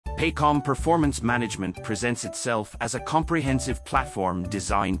Paycom Performance Management presents itself as a comprehensive platform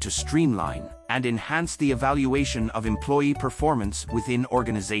designed to streamline and enhance the evaluation of employee performance within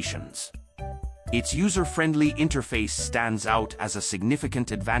organizations. Its user-friendly interface stands out as a significant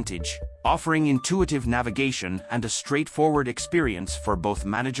advantage, offering intuitive navigation and a straightforward experience for both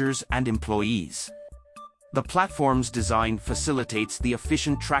managers and employees. The platform's design facilitates the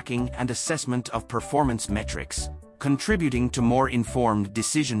efficient tracking and assessment of performance metrics, contributing to more informed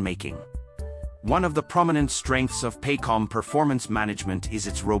decision-making. One of the prominent strengths of Paycom Performance Management is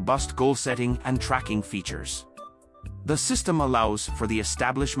its robust goal-setting and tracking features. The system allows for the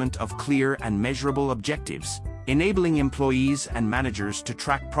establishment of clear and measurable objectives, enabling employees and managers to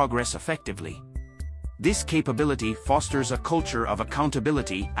track progress effectively. This capability fosters a culture of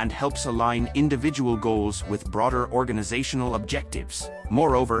accountability and helps align individual goals with broader organizational objectives.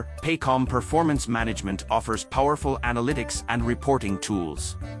 Moreover, Paycom Performance Management offers powerful analytics and reporting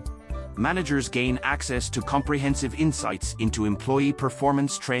tools. Managers gain access to comprehensive insights into employee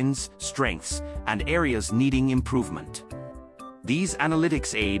performance trends, strengths, and areas needing improvement. These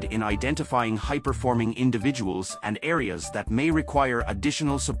analytics aid in identifying high-performing individuals and areas that may require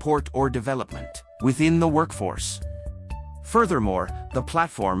additional support or development within the workforce. Furthermore, the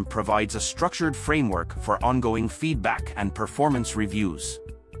platform provides a structured framework for ongoing feedback and performance reviews.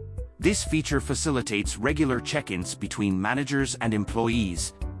 This feature facilitates regular check-ins between managers and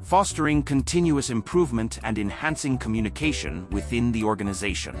employees, fostering continuous improvement and enhancing communication within the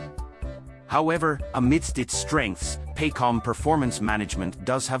organization. However, amidst its strengths, Paycom Performance Management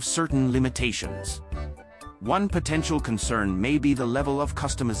does have certain limitations. One potential concern may be the level of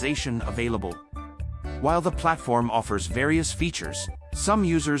customization available. While the platform offers various features, some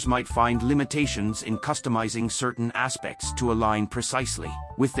users might find limitations in customizing certain aspects to align precisely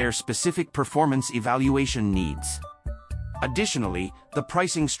with their specific performance evaluation needs. Additionally, the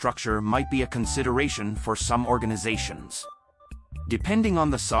pricing structure might be a consideration for some organizations. Depending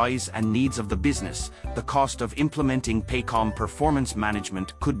on the size and needs of the business, the cost of implementing Paycom Performance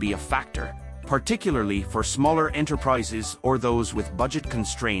Management could be a factor, particularly for smaller enterprises or those with budget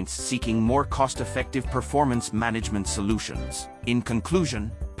constraints seeking more cost-effective performance management solutions. In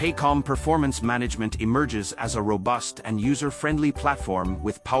conclusion, Paycom Performance Management emerges as a robust and user-friendly platform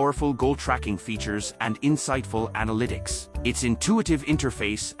with powerful goal tracking features and insightful analytics. Its intuitive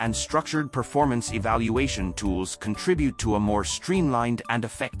interface and structured performance evaluation tools contribute to a more streamlined and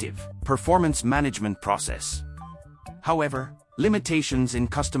effective performance management process. However, limitations in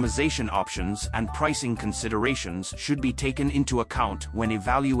customization options and pricing considerations should be taken into account when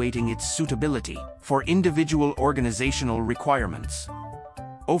evaluating its suitability for individual organizational requirements.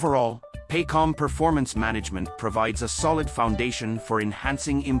 Overall, Paycom Performance Management provides a solid foundation for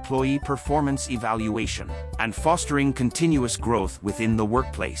enhancing employee performance evaluation and fostering continuous growth within the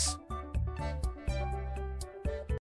workplace.